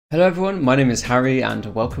Hello everyone, my name is Harry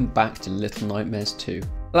and welcome back to Little Nightmares 2.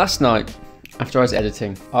 Last night, after I was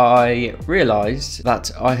editing, I realised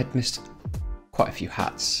that I had missed quite a few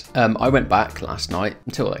hats. I went back last night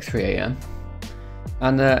until like 3 AM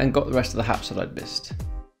and got the rest of the hats that I'd missed.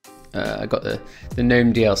 I got the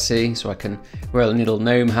gnome DLC, so I can wear a little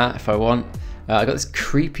gnome hat if I want. I got this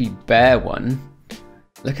creepy bear one.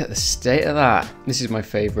 Look at the state of that. This is my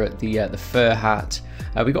favourite, the fur hat.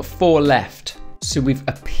 We got 4 left. So we've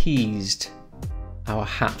appeased our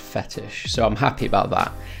hat fetish, so I'm happy about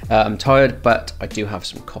that. I'm tired, but I do have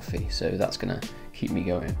some coffee, so that's gonna keep me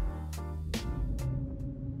going.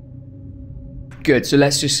 Good. So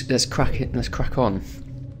let's crack on.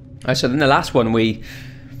 So in the last one, we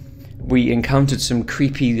encountered some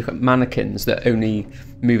creepy mannequins that only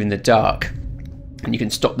move in the dark, and you can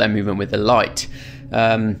stop their movement with the light.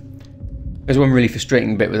 There's one really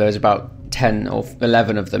frustrating bit where there was about 10 or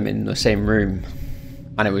 11 of them in the same room,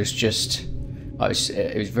 and it was just,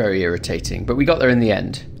 it was very irritating, but we got there in the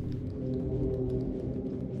end.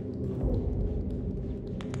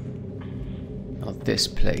 Oh, this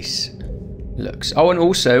place looks, oh, and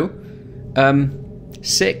also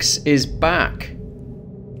 6 is back.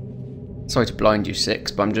 Sorry to blind you,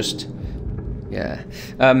 6, but I'm just, yeah.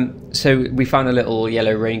 So we found a little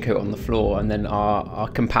yellow raincoat on the floor, and then our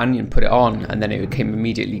companion put it on, and then it became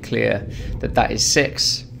immediately clear that that is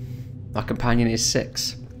 6. Our companion is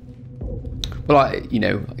 6. Well, I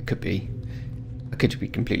could be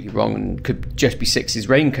completely wrong, and could just be 6's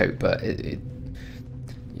raincoat, but it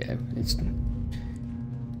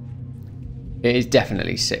is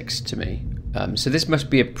definitely 6 to me. So this must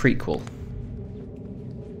be a prequel.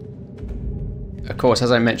 Of course,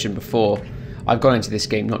 as I mentioned before, I've gone into this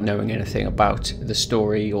game not knowing anything about the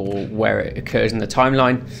story or where it occurs in the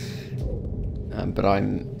timeline, but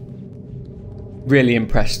I'm really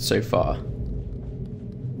impressed so far.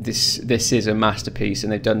 This is a masterpiece,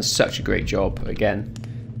 and they've done such a great job again.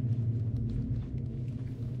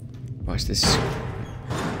 What's this?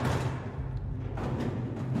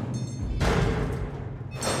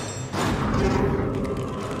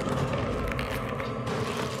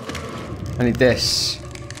 I need this.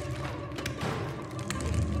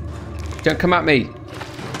 Don't come at me.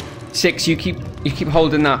 6, you keep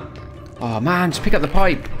holding that. Oh man, just pick up the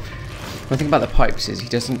pipe. One thing about the pipes is he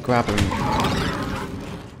doesn't grab them.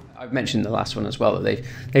 I've mentioned the last one as well, that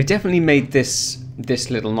they've definitely made this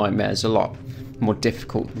Little Nightmares a lot more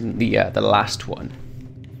difficult than the last one,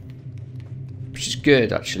 which is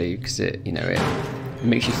good actually, because it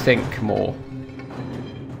makes you think more.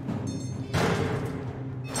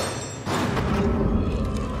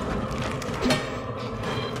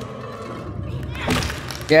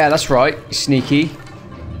 Yeah, that's right, sneaky.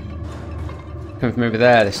 Coming from over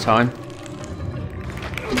there this time.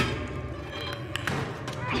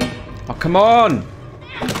 Oh, come on!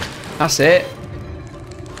 That's it.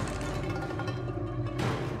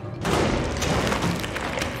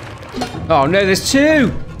 Oh no, there's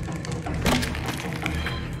 2!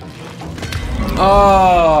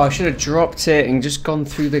 Oh, I should have dropped it and just gone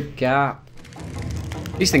through the gap.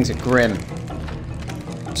 These things are grim.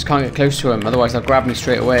 Just can't get close to them, otherwise they'll grab me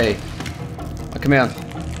straight away. Oh, come here.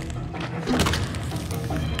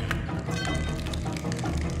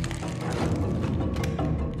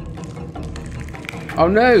 Oh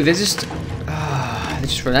no, they're just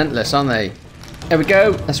relentless, aren't they? There we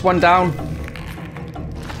go, that's one down.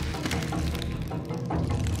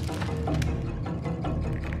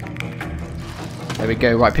 There we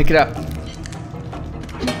go, right, pick it up.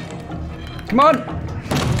 Come on!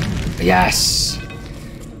 Yes!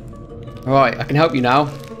 Alright, I can help you now.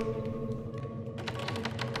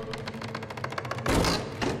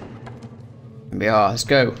 There we are, let's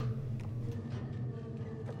go.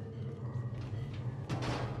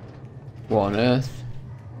 What on earth?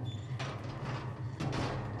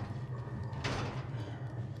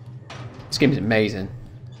 This game is amazing.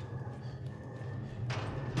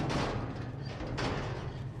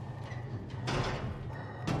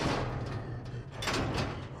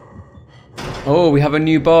 Oh, we have a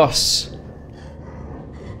new boss.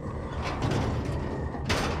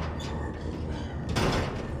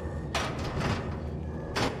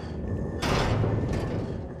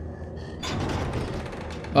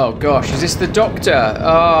 Oh gosh, is this the doctor?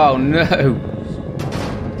 Oh no.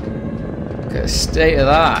 Look at the state of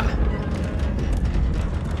that.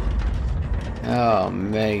 Oh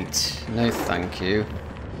mate, no thank you.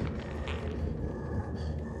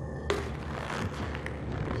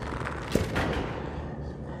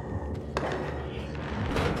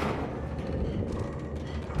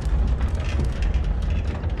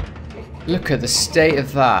 Look at the state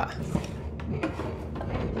of that.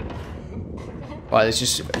 Right, let's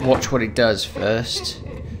just watch what he does first.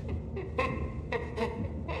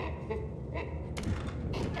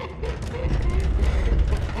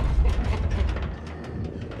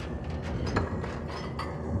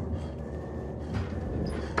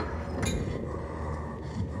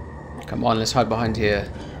 Come on, let's hide behind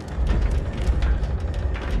here.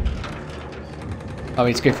 Oh, we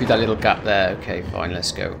need to go through that little gap there. Okay, fine,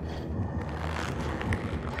 let's go.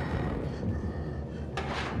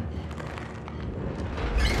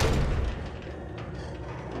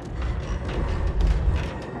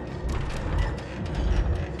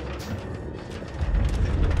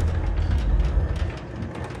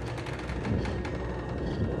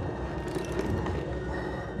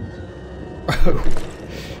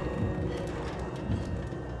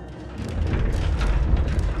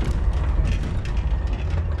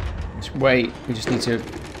 Just wait, we just need to...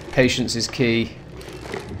 Patience is key.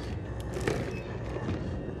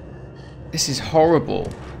 This is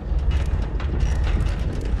horrible.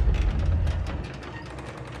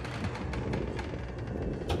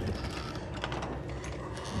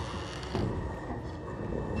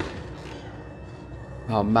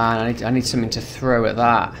 Oh man, I need something to throw at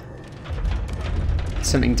that.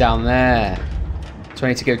 Something down there. So I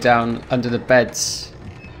need to go down under the beds.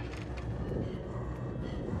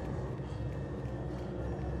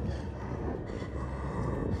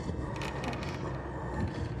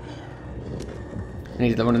 I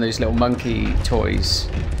need one of those little monkey toys.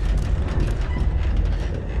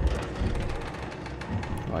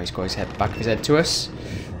 Oh, he's got his head back of his head to us.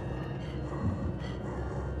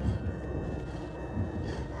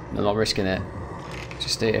 I'm not risking it.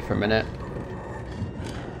 Just stay here for a minute.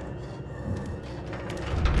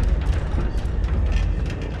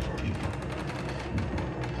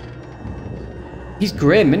 He's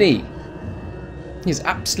grim, isn't he? He's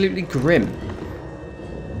absolutely grim.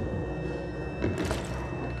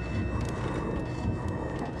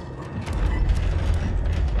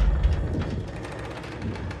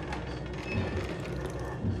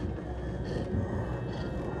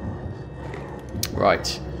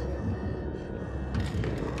 Right.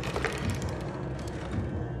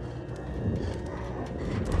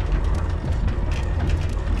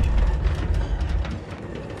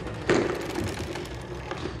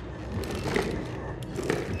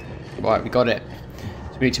 Right, we got it.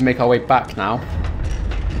 So we need to make our way back now.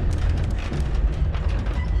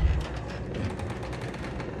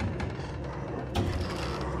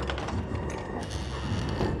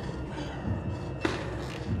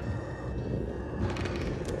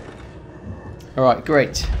 Alright,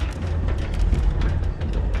 great.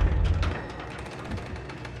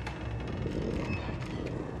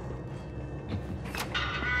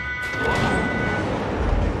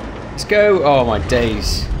 Let's go. Oh my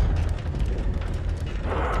days.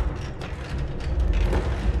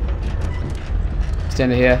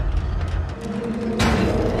 Stand here.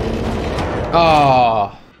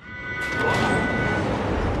 Oh.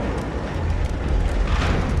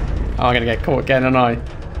 Oh, I'm gonna get caught again, aren't I?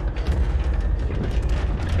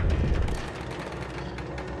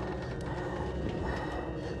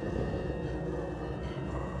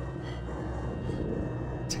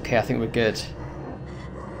 It's okay, I think we're good.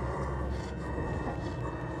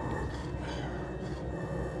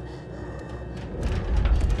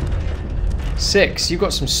 Six, you've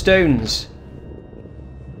got some stones.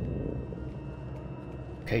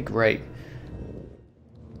 Okay, great.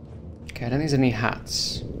 Okay, I don't think there's any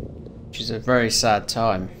hats, which is a very sad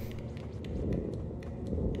time.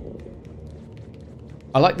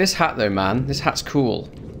 I like this hat though, man. This hat's cool.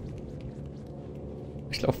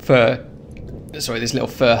 This little fur... Sorry, this little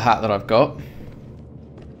fur hat that I've got.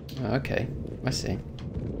 Okay, I see.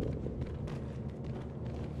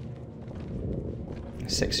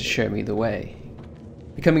 Six to show me the way.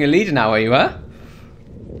 Becoming a leader now, are you, huh?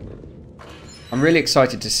 I'm really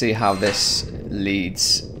excited to see how this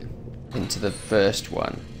leads into the first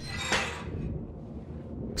one.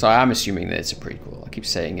 So I am assuming that it's a prequel. I keep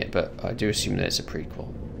saying it, but I do assume that it's a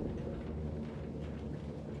prequel.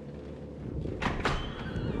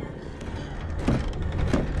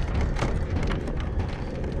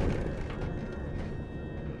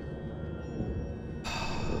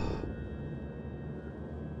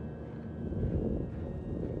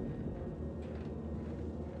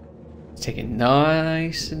 Take it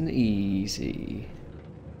nice and easy.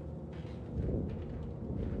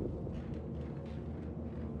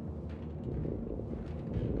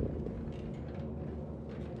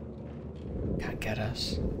 Can't get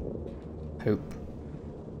us. Hope.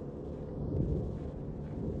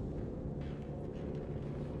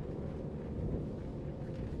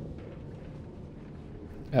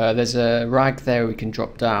 There's a rag there we can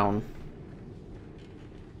drop down.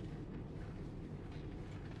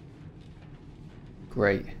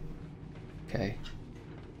 Great. Okay.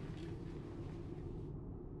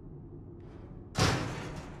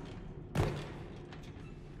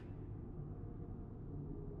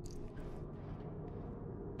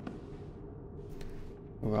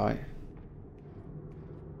 Right.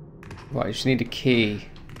 Right, I just need a key.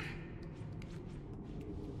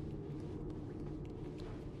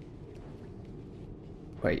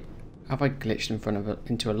 Wait, have I glitched in front of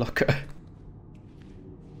into a locker? Can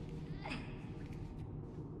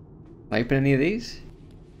I open any of these?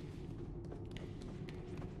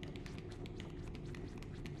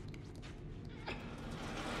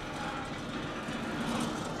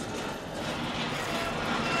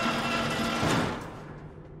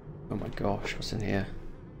 Oh my gosh, what's in here?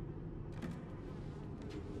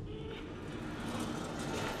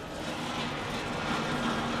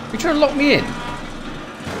 You trying to lock me in?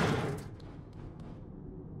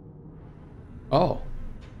 Oh.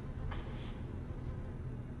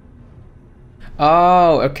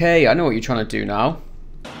 Oh, okay. I know what you're trying to do now.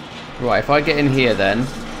 Right, if I get in here then,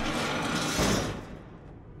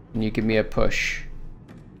 and you give me a push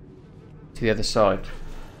to the other side.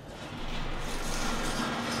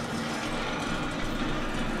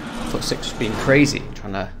 I thought Six was being crazy,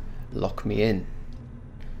 trying to lock me in.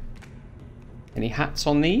 Any hats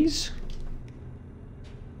on these?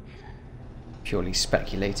 Purely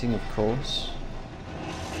speculating, of course.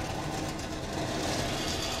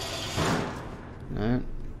 No.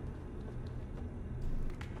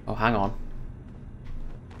 Oh, hang on.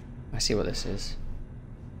 I see what this is.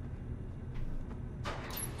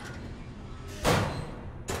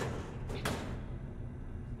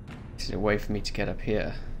 This is a way for me to get up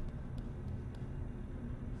here.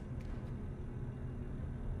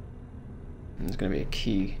 And there's going to be a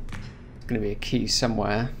key. There's going to be a key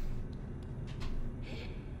somewhere.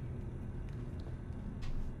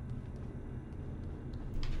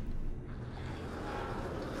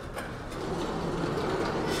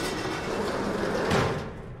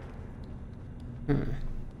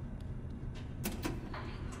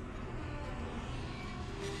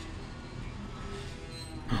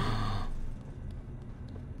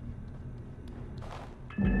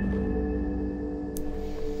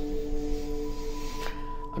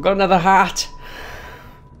 I've got another hat.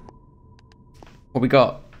 What we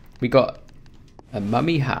got? We got a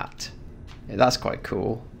mummy hat. Yeah, that's quite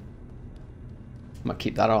cool. I might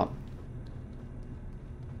keep that on.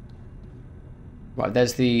 Right,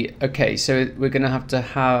 there's the... Okay, so we're gonna have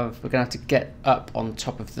to get up on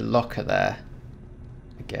top of the locker there,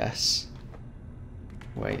 I guess.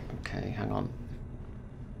 Wait, okay, hang on.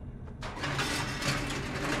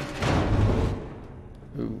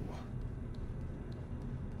 Ooh.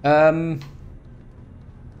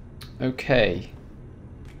 Okay.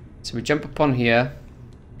 So we jump up on here.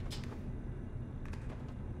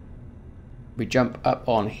 We jump up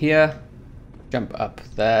on here. Jump up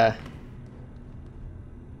there.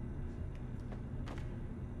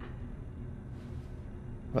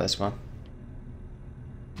 Well, this one.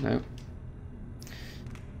 No.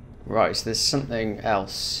 Right, so there's something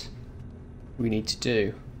else we need to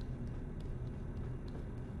do.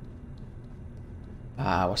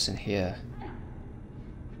 Ah, what's in here?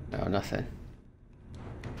 No, nothing.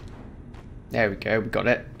 There we go, we got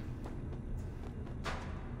it.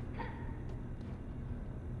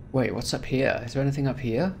 Wait, what's up here? Is there anything up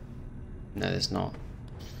here? No, there's not.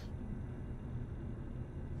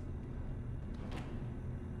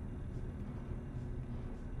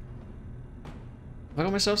 I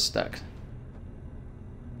got myself stuck.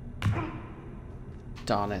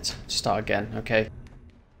 Darn it. Start again, okay.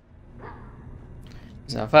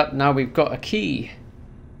 So now we've got a key.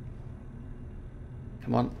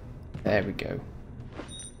 Come on. There we go.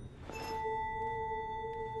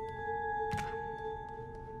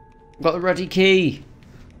 Got the ruddy key.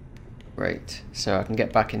 Great. So I can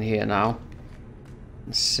get back in here now.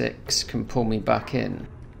 And 6 can pull me back in.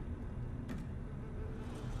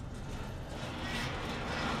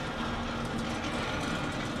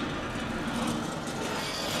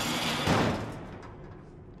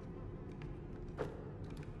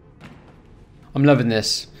 I'm loving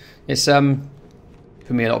this. It's for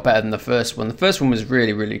me a lot better than the first one. The first one was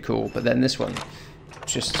really, really cool, but then this one,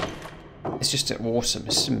 it's just awesome.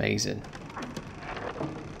 It's amazing.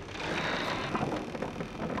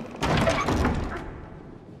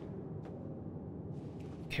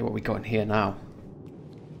 Okay, what we got in here now?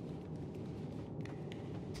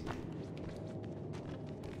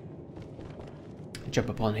 Jump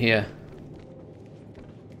up on here.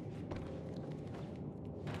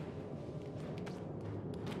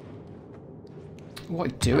 What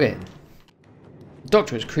are you doing? The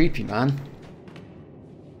doctor is creepy, man.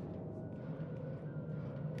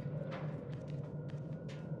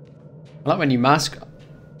 I like my new mask.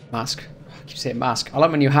 I keep saying mask. I like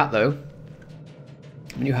my new hat though.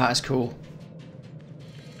 My new hat is cool.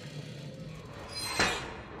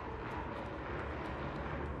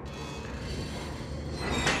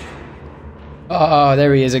 Oh,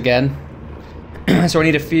 there he is again. So I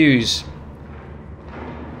need a fuse.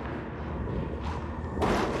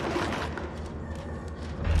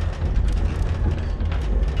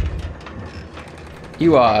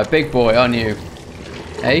 You are a big boy, aren't you?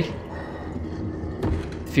 Hey?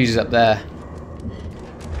 The fuse is up there.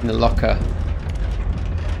 In the locker.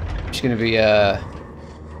 It's going to be a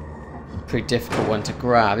pretty difficult one to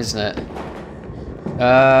grab, isn't it?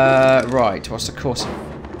 Right, what's the course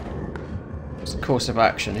of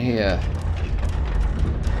action here?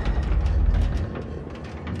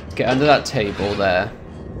 Get under that table there.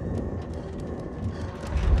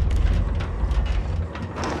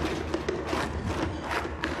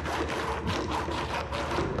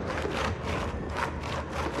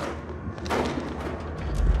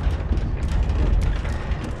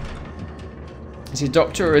 Is he a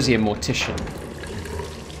doctor or is he a mortician?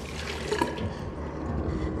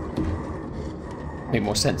 Make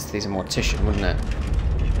more sense if he's a mortician, wouldn't it?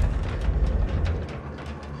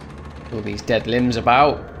 All these dead limbs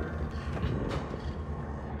about.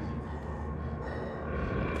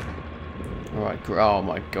 Alright, oh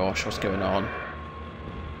my gosh, what's going on?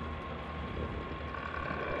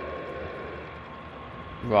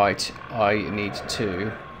 Right, I need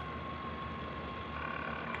to...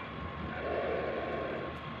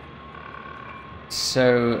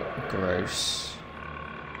 So gross.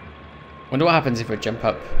 Wonder what happens if I jump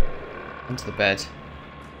up onto the bed.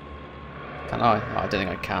 Can I? Oh, I don't think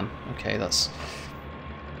I can. Okay, that's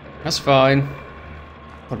fine.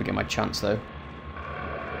 Probably get my chance though.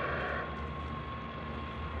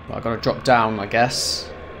 Well, I gotta drop down, I guess.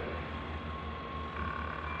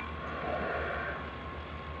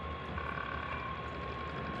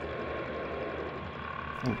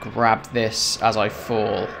 And grab this as I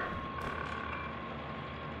fall.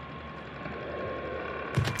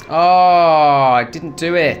 Oh, I didn't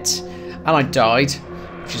do it. And I died,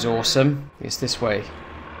 which is awesome. It's this way.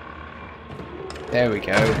 There we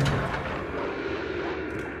go.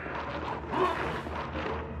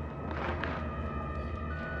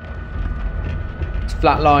 It's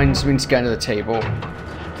flat lines, we need to get under the table.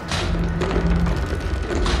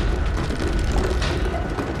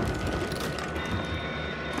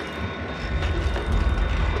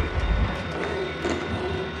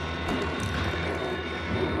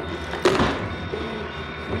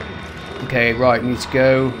 Okay, right, need to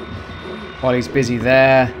go while he's busy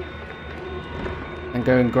there and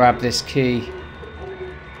go and grab this key.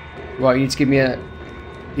 Right, you need to give me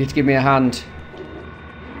a hand.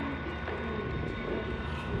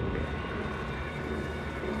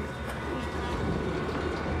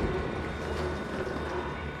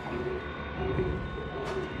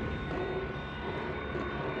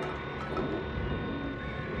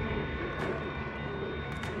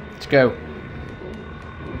 Let's go.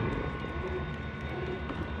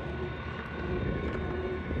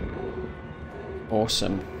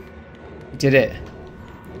 Awesome. We did it.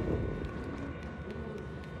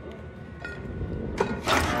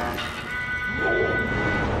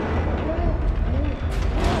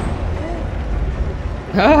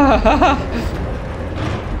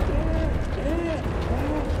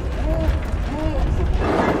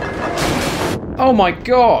 Oh my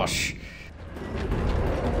gosh.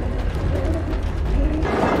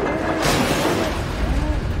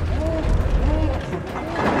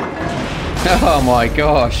 Oh my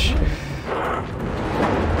gosh.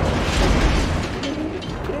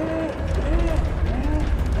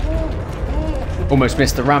 Almost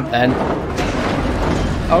missed the ramp then.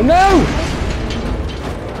 Oh no!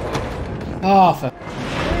 Oh, for...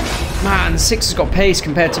 Man, 6 has got pace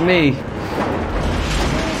compared to me.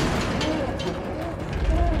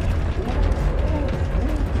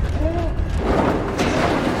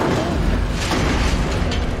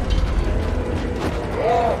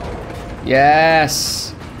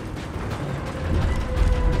 Yes!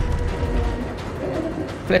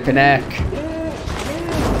 Flipping heck.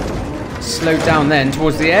 Slow down then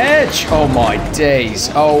towards the edge. Oh my days.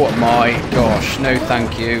 Oh my gosh. No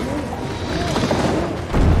thank you.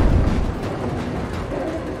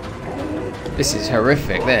 This is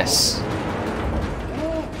horrific, this.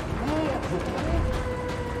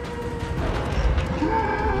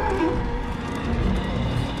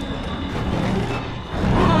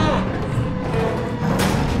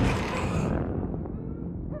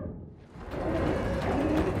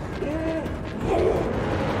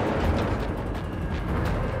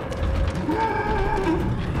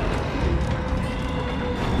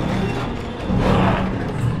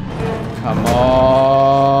 Come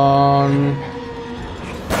on.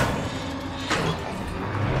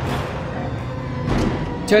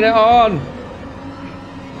 Turn it on.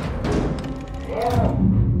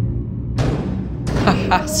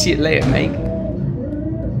 Haha, see you later, mate.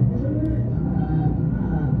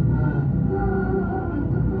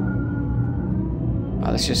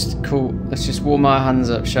 Right, let's just warm our hands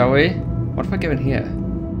up, shall we? What if I go in here?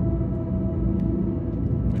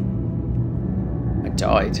 I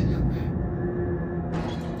died.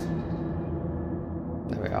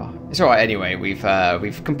 There we are. It's alright anyway,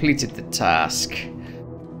 we've completed the task.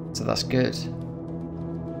 So that's good.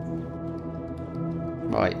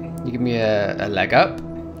 Right, you give me a leg up,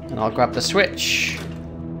 and I'll grab the switch.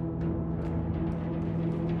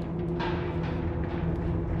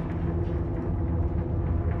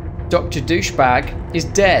 Dr. Douchebag is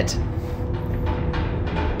dead.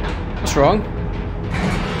 What's wrong?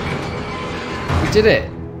 We did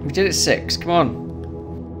it. We did it 6. Come on.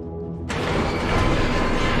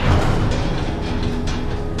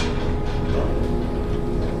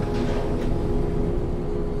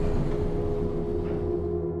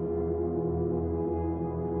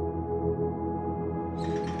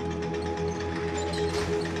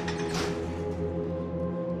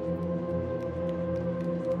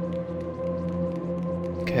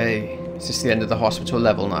 Okay, is this the end of the hospital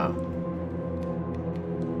level now?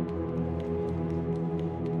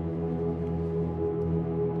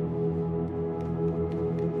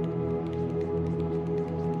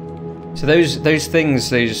 So those things,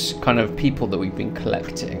 those kind of people that we've been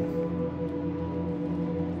collecting,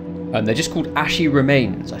 they're just called ashy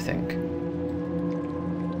remains, I think.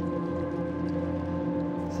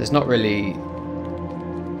 So there's not really,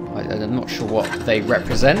 I'm not sure what they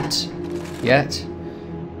represent yet.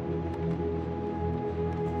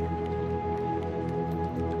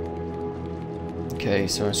 Okay,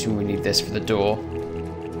 so I assume we need this for the door.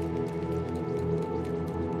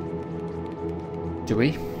 Do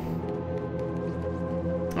we?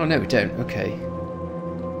 Oh no, we don't. Okay.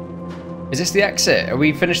 Is this the exit? Are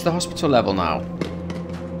we finished the hospital level now?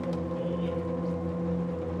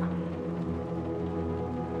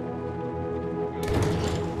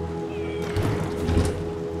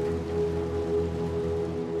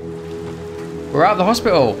 We're out of the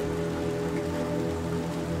hospital.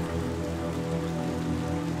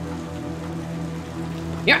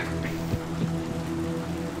 Yeah.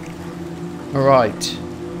 All right.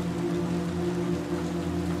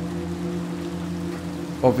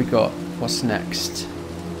 What have we got? What's next?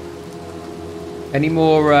 Any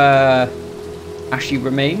more ashy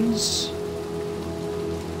remains?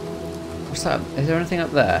 What's that? Is there anything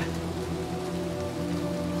up there?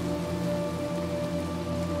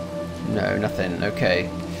 No, nothing. Okay.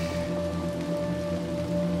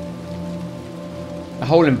 The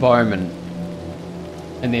whole environment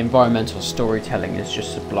and the environmental storytelling is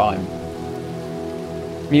just sublime.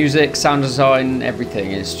 Music, sound design,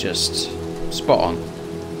 everything is just spot on.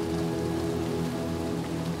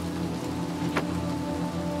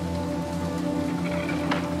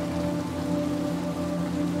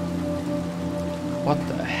 What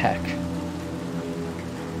the heck?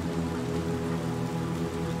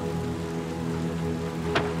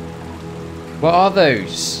 What are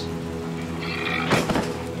those?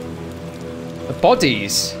 The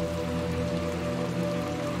bodies?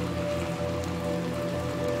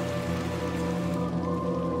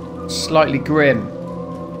 Slightly grim.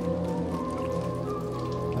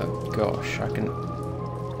 Oh gosh, I can...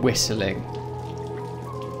 Whistling.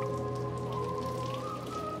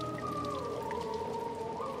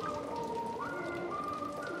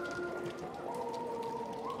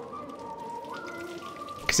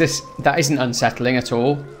 Because that isn't unsettling at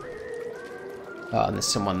all. Oh, and there's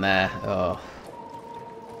someone there. Oh.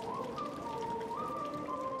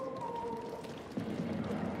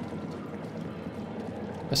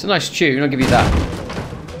 That's a nice tune, I'll give you that.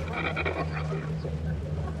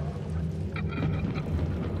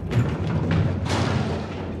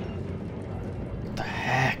 What the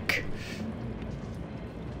heck?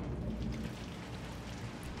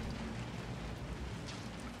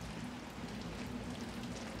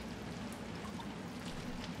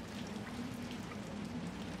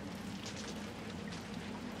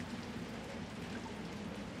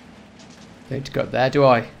 Don't need to go up there, do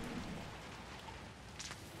I?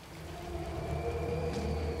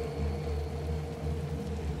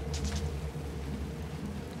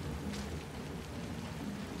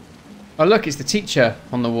 Oh look, it's the teacher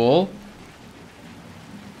on the wall.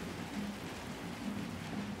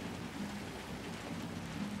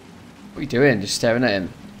 What are you doing? Just staring at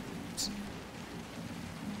him.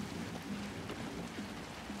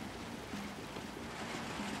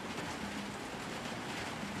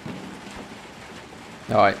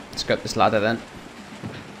 Alright, let's go up this ladder then.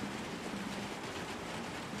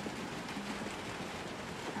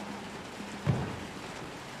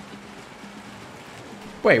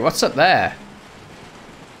 Wait, what's up there?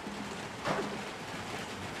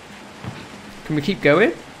 Can we keep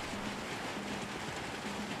going?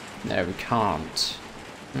 No, we can't.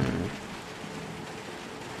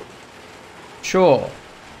 Sure.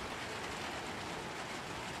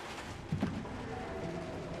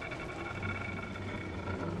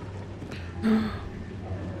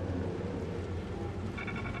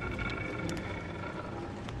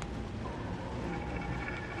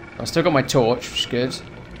 I've still got my torch, which is good.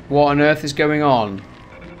 What on earth is going on?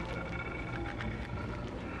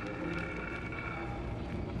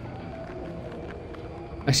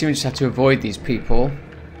 I assume we just have to avoid these people.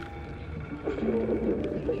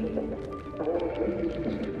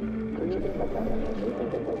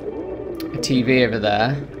 A TV over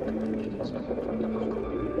there.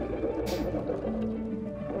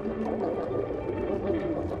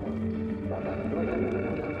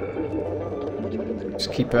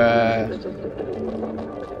 Just keep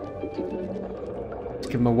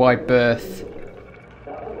give him a wide berth.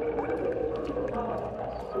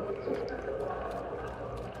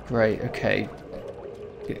 Great, okay.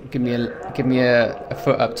 Give me a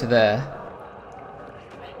foot up to there.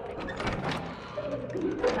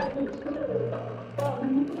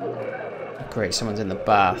 Great, someone's in the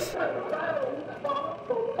bath.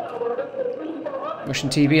 Russian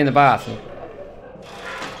TV in the bath.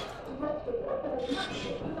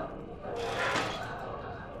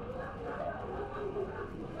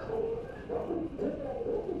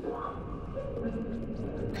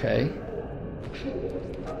 Okay.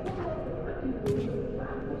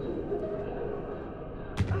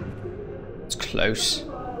 It's close.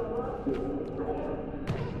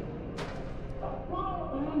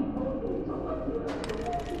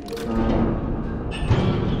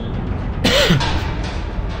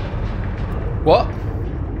 What?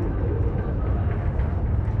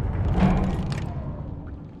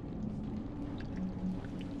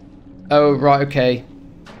 Oh, right, okay.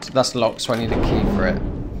 So that's locked, so I need a key for it.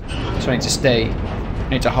 So I need to stay. I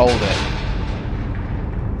need to hold it.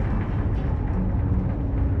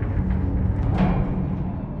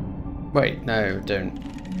 Wait, no, don't.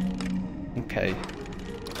 Okay.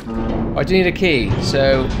 Oh, I do need a key,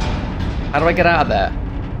 so how do I get out of there?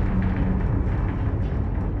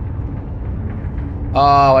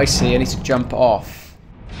 Oh, I see. I need to jump off.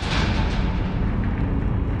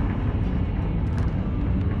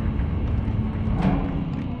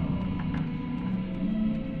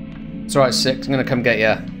 It's alright, Six. I'm gonna come get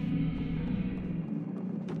you.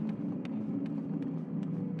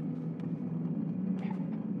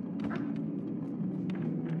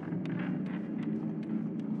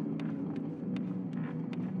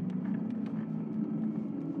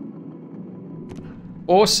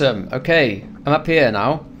 Awesome. Okay, I'm up here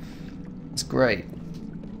now. That's great.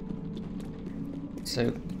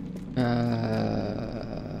 So,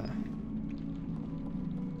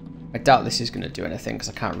 I doubt this is going to do anything because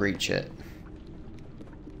I can't reach it.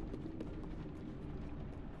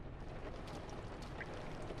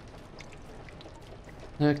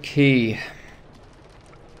 A key.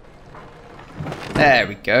 There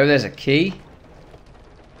we go. There's a key.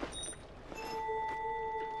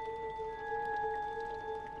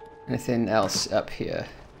 Anything else up here?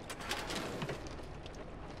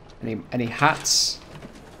 Any hats?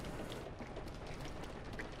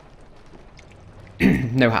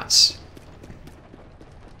 No hats.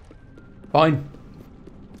 Fine.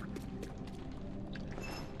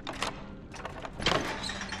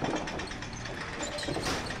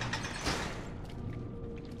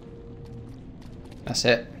 That's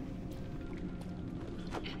it.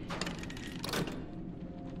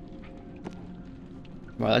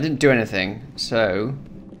 Well, I didn't do anything, so...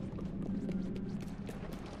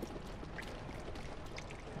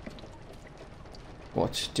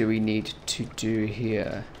 What do we need to do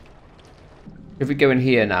here? If we go in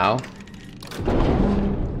here now...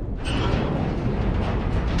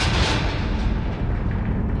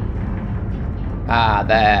 Ah,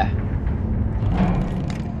 there.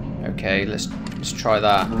 Okay, let's try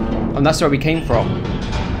that. And that's where we came from.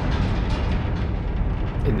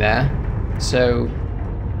 In there. So...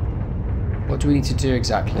 What do we need to do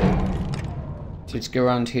exactly? So let's go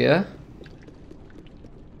around here.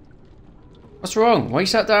 What's wrong? Why you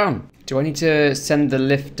sat down? Do I need to send the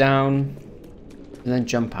lift down and then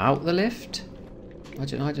jump out the lift? I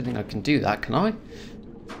don't think I can do that, can I?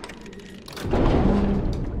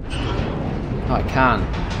 Oh, I can.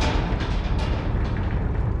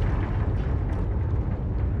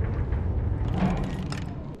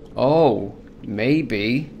 Oh,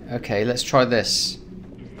 maybe. Okay, let's try this.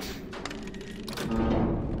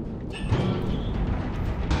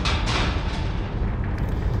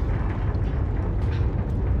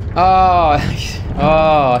 Oh,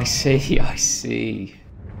 oh, I see, I see.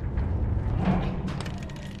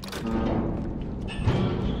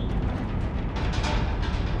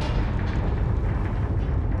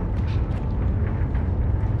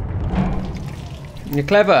 You're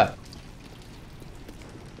clever.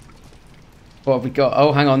 What have we got?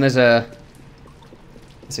 Oh, hang on, there's a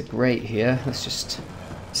grate here. Let's just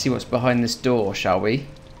see what's behind this door, shall we?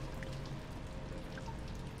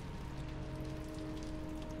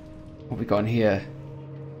 What have we got in here?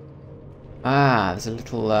 Ah, there's a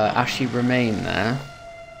little ashy remain there.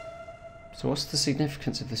 So what's the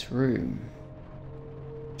significance of this room?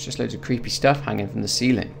 It's just loads of creepy stuff hanging from the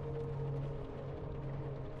ceiling.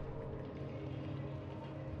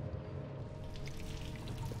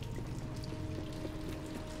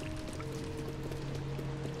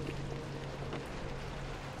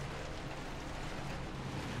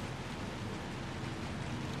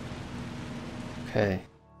 Okay.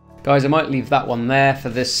 Guys, I might leave that one there for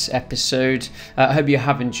this episode. I hope you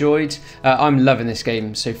have enjoyed. I'm loving this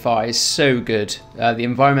game so far. It's so good. The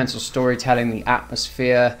environmental storytelling, the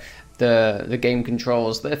atmosphere, the game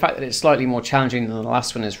controls, the fact that it's slightly more challenging than the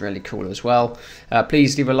last one is really cool as well.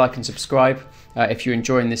 Please leave a like and subscribe if you're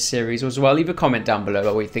enjoying this series as well. Leave a comment down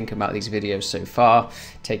below what you think about these videos so far.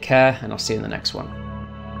 Take care, and I'll see you in the next one.